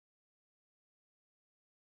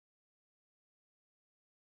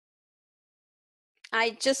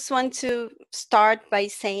I just want to start by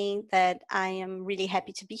saying that I am really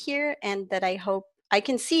happy to be here and that I hope I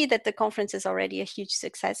can see that the conference is already a huge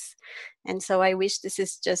success. And so I wish this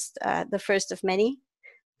is just the first of many.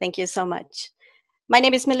 Thank you so much. My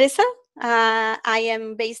name is Melissa. I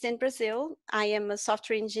am based in Brazil. I am a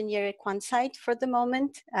software engineer at QuantSight for the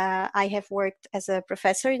moment. I have worked as a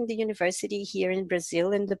professor in the university here in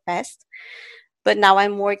Brazil in the past. But now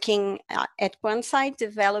I'm working at QuantSight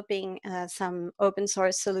developing some open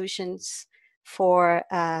source solutions for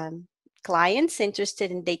clients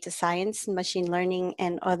interested in data science, machine learning,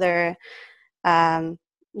 and other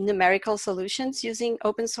numerical solutions using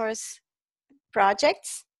open source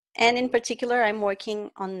projects. And in particular, I'm working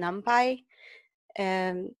on NumPy,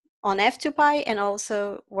 on F2PY, and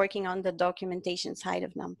also working on the documentation side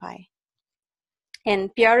of NumPy.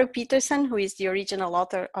 And Pearu Peterson, who is the original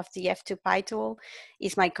author of the F2PY tool,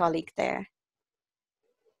 is my colleague there.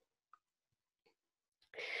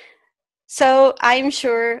 So I'm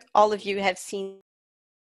sure all of you have seen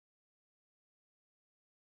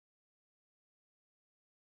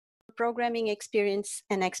programming experience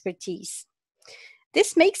and expertise.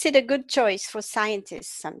 This makes it a good choice for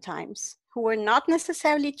scientists sometimes, who are not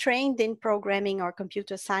necessarily trained in programming or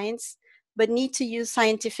computer science, but need to use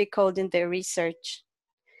scientific code in their research.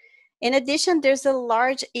 In addition, there's a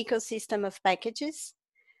large ecosystem of packages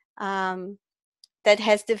that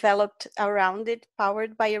has developed around it,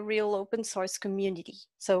 powered by a real open source community.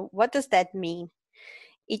 So what does that mean?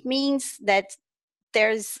 It means that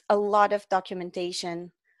there's a lot of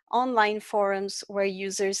documentation, online forums where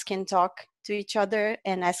users can talk to each other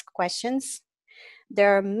and ask questions.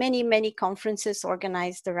 There are many, many conferences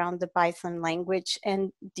organized around the Python language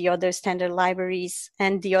and the other standard libraries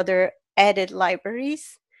and the other added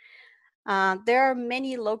libraries. There are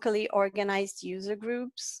many locally organized user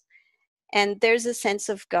groups, and there's a sense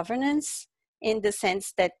of governance in the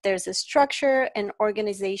sense that there's a structure and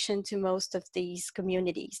organization to most of these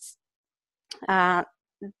communities.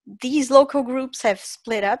 These local groups have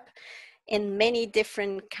split up in many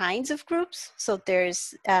different kinds of groups. So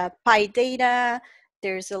there's PyData,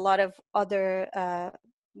 there's a lot of other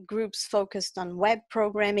groups focused on web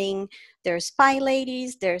programming, there's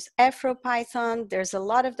PyLadies, there's AfroPython, there's a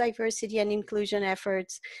lot of diversity and inclusion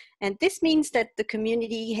efforts. And this means that the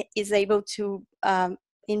community is able to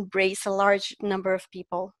embrace a large number of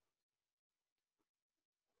people.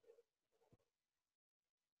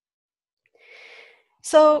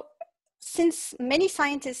 So since many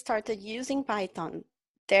scientists started using Python,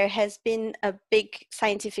 there has been a big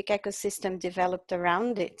scientific ecosystem developed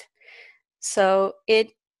around it. So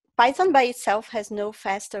Python by itself has no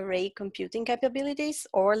fast array computing capabilities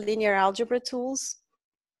or linear algebra tools,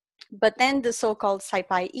 but then the so-called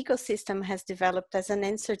CPy ecosystem has developed as an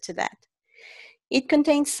answer to that. It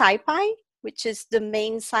contains CPy, which is the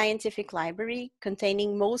main scientific library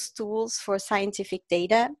containing most tools for scientific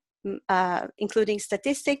data, including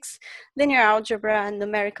statistics, linear algebra,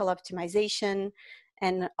 numerical optimization,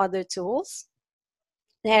 and other tools.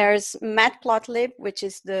 There's matplotlib, which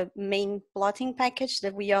is the main plotting package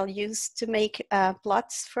that we all use to make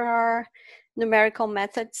plots for our numerical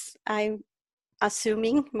methods. I'm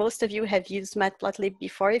assuming most of you have used matplotlib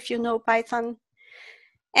before if you know Python.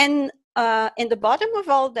 And in the bottom of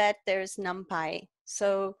all that, there's NumPy.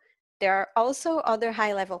 So there are also other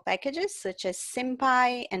high-level packages such as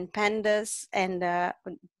SymPy and Pandas and the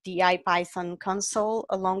IPython console,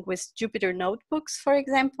 along with Jupyter notebooks, for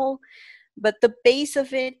example. But the base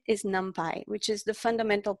of it is NumPy, which is the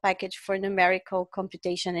fundamental package for numerical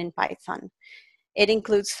computation in Python. It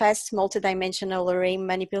includes fast multidimensional array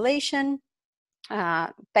manipulation,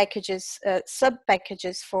 sub-packages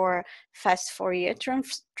for fast Fourier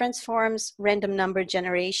transforms, random number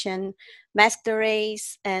generation, masked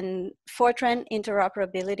arrays, and Fortran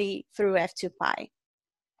interoperability through F2PY.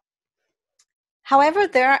 However,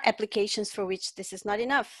 there are applications for which this is not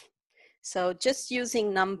enough. So just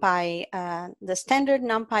using NumPy, the standard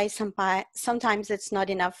NumPy, sometimes it's not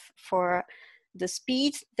enough for the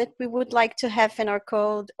speed that we would like to have in our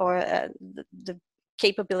code, or the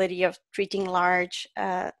capability of treating large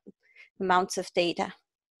amounts of data.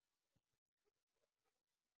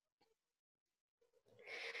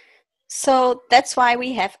 So that's why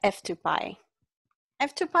we have F2PY.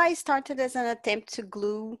 F2PY started as an attempt to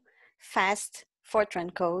glue fast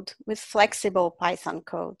Fortran code with flexible Python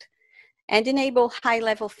code and enable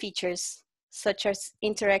high-level features such as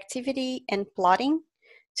interactivity and plotting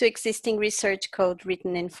to existing research code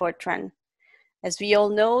written in Fortran. As we all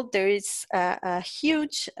know, there is a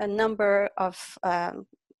huge number of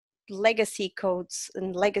legacy codes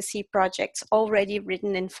and legacy projects already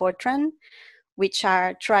written in Fortran, which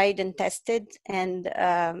are tried and tested and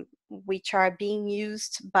which are being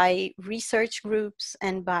used by research groups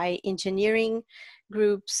and by engineering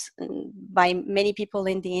groups, and by many people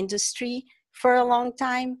in the industry for a long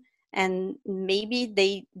time. And maybe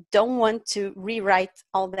they don't want to rewrite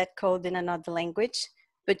all that code in another language,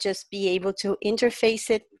 but just be able to interface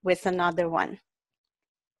it with another one.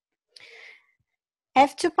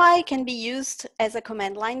 F2PY can be used as a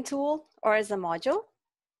command line tool or as a module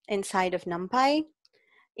inside of NumPy.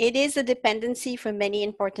 It is a dependency for many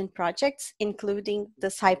important projects, including the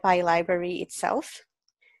CPython library itself,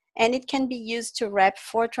 and it can be used to wrap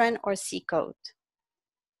Fortran or C code.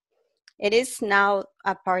 It is now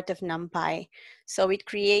a part of NumPy, so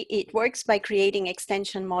it works by creating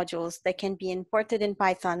extension modules that can be imported in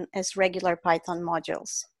Python as regular Python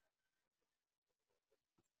modules.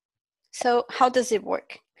 So how does it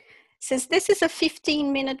work? Since this is a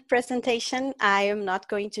 15-minute presentation, I am not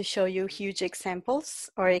going to show you huge examples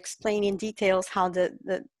or explain in details how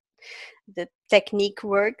the technique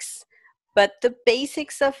works, but the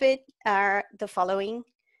basics of it are the following.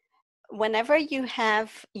 Whenever you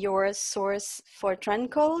have your source Fortran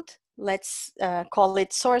code, let's call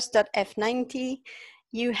it source.f90,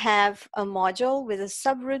 you have a module with a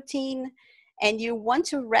subroutine, and you want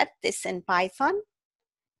to wrap this in Python.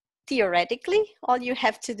 Theoretically, all you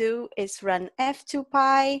have to do is run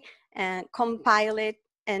F2PY and compile it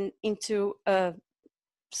and into a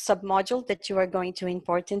submodule that you are going to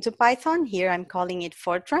import into Python. Here I'm calling it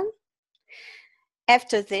Fortran.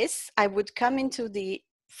 After this, I would come into the,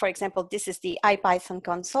 for example, this is the IPython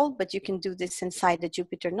console, but you can do this inside the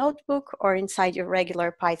Jupyter Notebook or inside your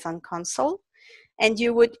regular Python console. And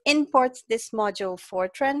you would import this module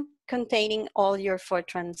Fortran containing all your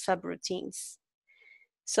Fortran subroutines.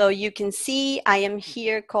 So you can see I am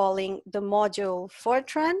here calling the module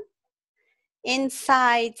Fortran.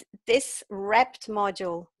 Inside this wrapped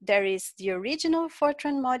module, there is the original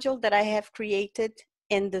Fortran module that I have created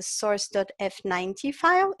in the source.f90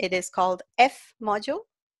 file. It is called F module.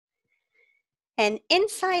 And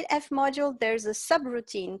inside F module, there's a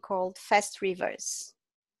subroutine called fast reverse.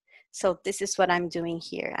 So this is what I'm doing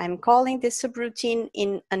here. I'm calling this subroutine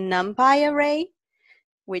in a NumPy array,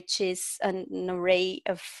 which is an array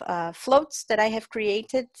of floats that I have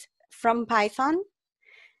created from Python.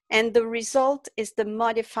 And the result is the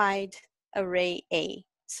modified array A.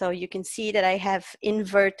 So you can see that I have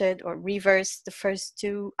inverted or reversed the first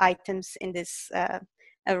two items in this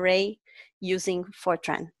array using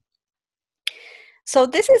Fortran. So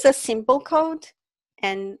this is a simple code.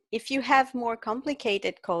 And if you have more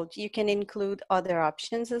complicated code, you can include other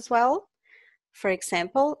options as well. For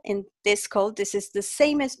example, in this code, this is the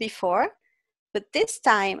same as before, but this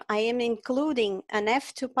time I am including an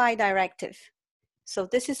F2PY directive. So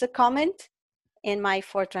this is a comment in my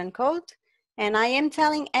Fortran code, and I am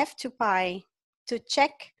telling F2PY to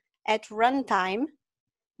check at runtime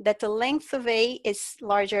that the length of A is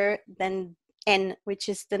larger than N, which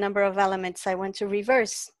is the number of elements I want to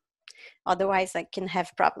reverse. Otherwise, I can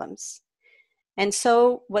have problems. And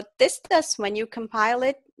so what this does when you compile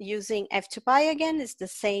it using F2PY again is the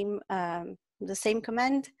same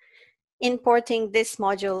command, importing this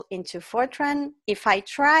module into Fortran. If I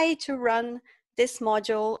try to run this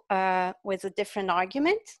module with a different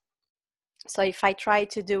argument, so if I try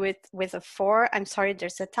to do it with a 4, I'm sorry,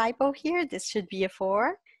 there's a typo here. This should be a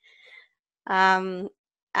 4.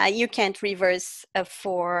 You can't reverse a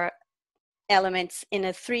 4 elements in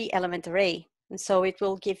a 3-element array. And so it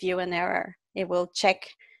will give you an error. It will check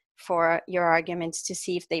for your arguments to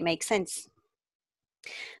see if they make sense.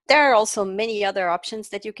 There are also many other options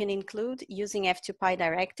that you can include using F2PY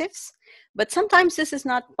directives, but sometimes this is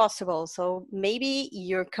not possible. So maybe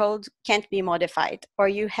your code can't be modified, or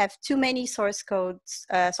you have too many source code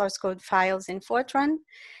files in Fortran,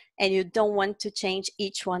 and you don't want to change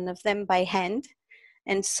each one of them by hand.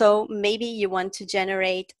 And so maybe you want to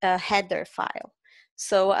generate a header file.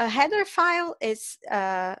 So a header file is,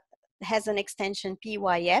 has an extension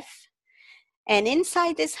pyf. And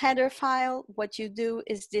inside this header file, what you do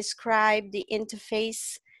is describe the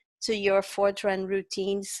interface to your Fortran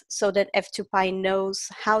routines so that F2PY knows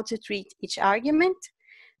how to treat each argument,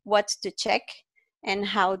 what to check, and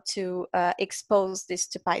how to expose this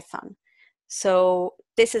to Python. So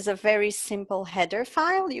this is a very simple header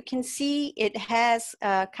file. You can see it has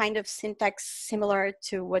a kind of syntax similar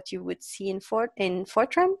to what you would see in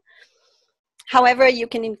Fortran. However, you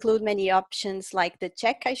can include many options like the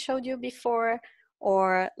check I showed you before,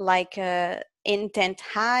 or like intent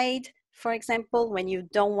hide, for example, when you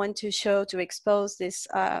don't want to expose this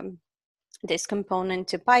this component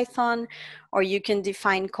to Python, or you can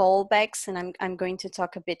define callbacks, and I'm going to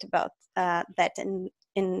talk a bit about that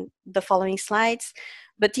in the following slides.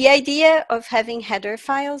 But the idea of having header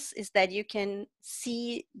files is that you can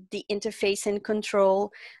see the interface and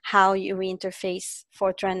control how you interface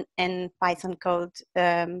Fortran and Python code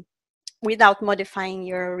without modifying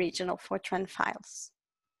your original Fortran files.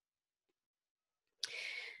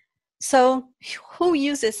 So who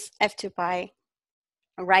uses F2PY?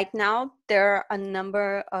 Right now, there are a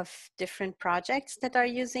number of different projects that are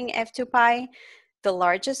using F2PY. The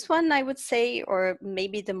largest one, I would say, or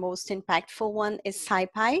maybe the most impactful one, is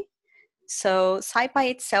CPy. So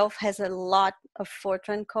CPy itself has a lot of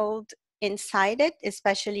Fortran code inside it,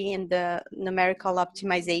 especially in the numerical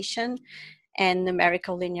optimization and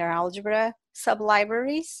numerical linear algebra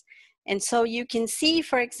sublibraries. And so you can see,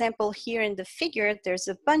 for example, here in the figure, there's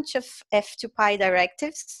a bunch of F2PY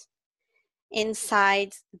directives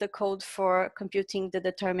inside the code for computing the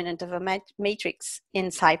determinant of a matrix in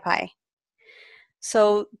CPy.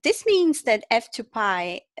 So this means that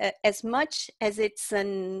F2PY, as much as it's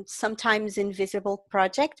a sometimes invisible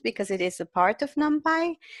project because it is a part of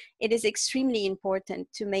NumPy, it is extremely important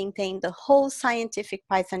to maintain the whole scientific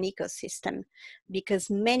Python ecosystem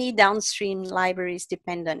because many downstream libraries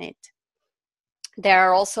depend on it. There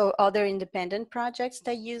are also other independent projects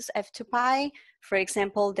that use F2PY. For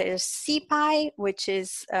example, there's CPy, which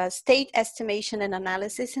is state estimation and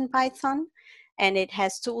analysis in Python, and it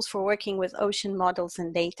has tools for working with ocean models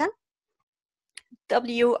and data.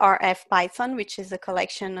 WRF Python, which is a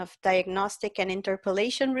collection of diagnostic and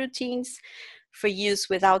interpolation routines for use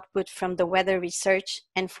with output from the weather research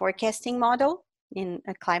and forecasting model in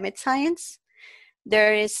climate science.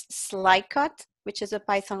 There is Slidecut, which is a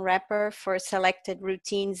Python wrapper for selected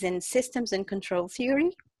routines in systems and control theory.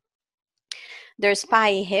 There's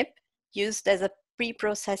PyHip, used as a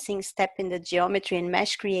pre-processing step in the geometry and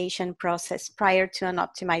mesh creation process prior to an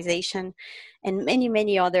optimization, and many,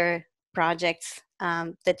 many other projects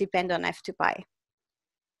that depend on F2PY.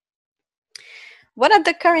 What are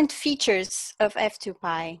the current features of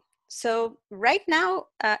F2PY? So right now,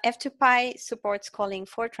 F2PY supports calling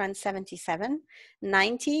Fortran 77,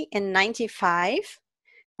 90, and 95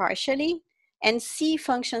 partially, and C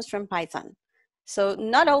functions from Python. So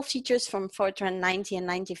not all features from Fortran 90 and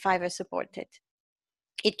 95 are supported.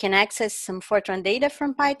 It can access some Fortran data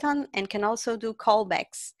from Python and can also do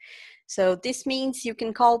callbacks. So this means you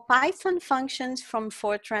can call Python functions from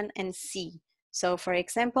Fortran and C. So for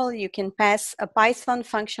example, you can pass a Python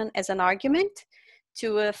function as an argument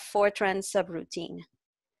to a Fortran subroutine.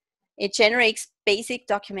 It generates basic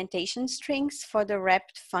documentation strings for the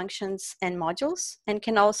wrapped functions and modules, and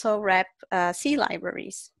can also wrap C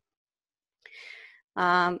libraries.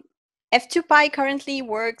 F2PY currently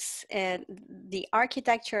works, the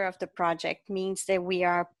architecture of the project means that we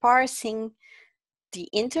are parsing the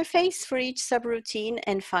interface for each subroutine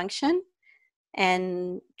and function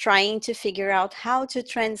and trying to figure out how to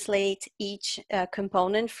translate each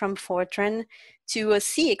component from Fortran to a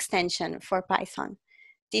C extension for Python.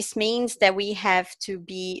 This means that we have to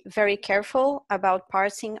be very careful about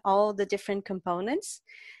parsing all the different components.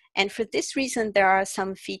 And for this reason, there are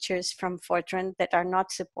some features from Fortran that are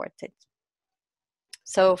not supported.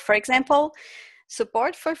 So for example,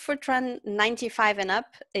 support for Fortran 95 and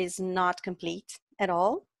up is not complete at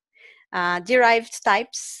all. Derived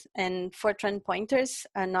types and Fortran pointers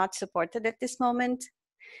are not supported at this moment.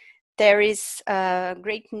 There is a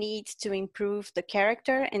great need to improve the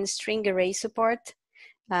character and string array support.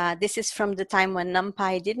 This is from the time when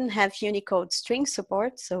NumPy didn't have Unicode string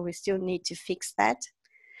support, so we still need to fix that.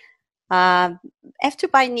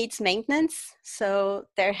 F2PY needs maintenance, so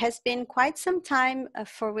there has been quite some time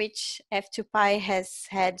for which F2PY has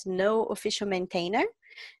had no official maintainer,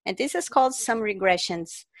 and this has caused some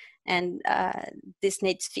regressions, and this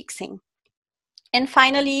needs fixing. And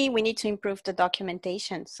finally, we need to improve the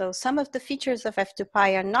documentation. So some of the features of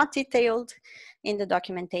F2PY are not detailed in the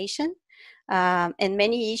documentation, and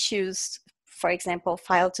many issues, for example,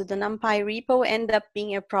 filed to the NumPy repo, end up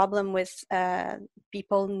being a problem with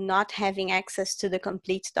people not having access to the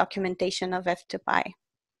complete documentation of F2PY.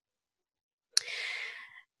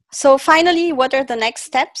 So finally, what are the next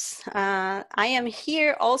steps? I am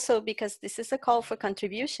here also because this is a call for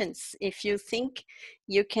contributions. If you think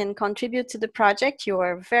you can contribute to the project, you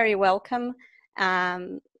are very welcome.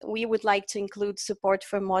 We would like to include support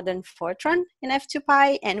for modern Fortran in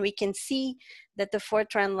F2PY, and we can see that the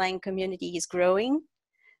Fortran Lang community is growing.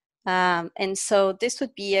 And so this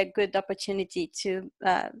would be a good opportunity to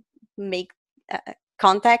make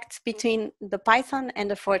contact between the Python and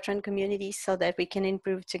the Fortran community so that we can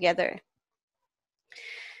improve together.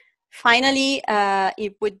 Finally,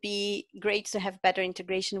 it would be great to have better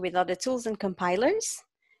integration with other tools and compilers,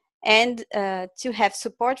 and to have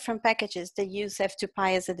support from packages that use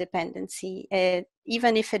F2PY as a dependency,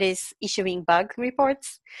 even if it is issuing bug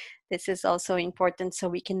reports. This is also important so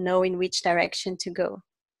we can know in which direction to go.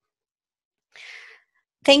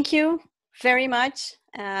 Thank you very much.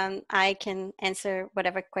 I can answer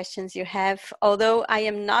whatever questions you have, although I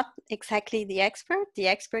am not exactly the expert. The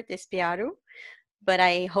expert is Pearu, but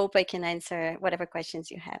I hope I can answer whatever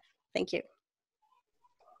questions you have. Thank you.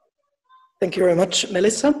 Thank you very much,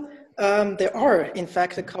 Melissa. There are, in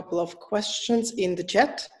fact, a couple of questions in the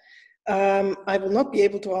chat. I will not be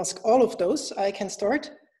able to ask all of those. I can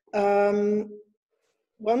start.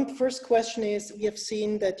 One first question is, we have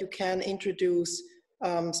seen that you can introduce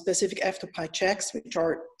specific F2PY checks, which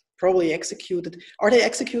are probably executed. Are they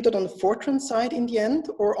executed on the Fortran side in the end,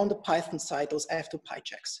 or on the Python side, those F2PY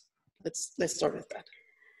checks? Let's start with that.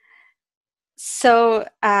 So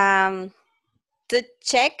the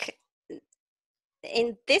check,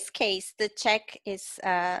 in this case, the check is,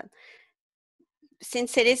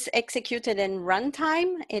 since it is executed in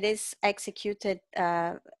runtime, it is executed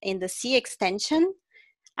in the C extension,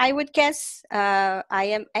 I would guess. I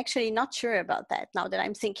am actually not sure about that now that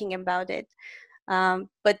I'm thinking about it.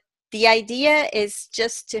 But the idea is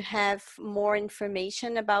just to have more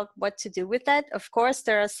information about what to do with that. Of course,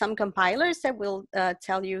 there are some compilers that will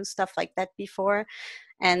tell you stuff like that before.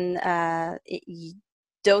 And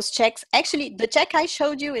those checks, actually, the check I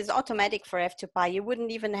showed you is automatic for F2PY. You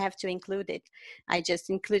wouldn't even have to include it. I just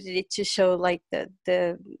included it to show like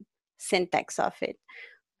the syntax of it.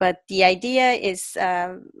 But the idea is,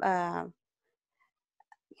 I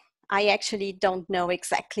actually don't know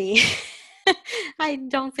exactly. I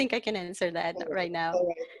don't think I can answer that right now. All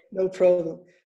right, no problem.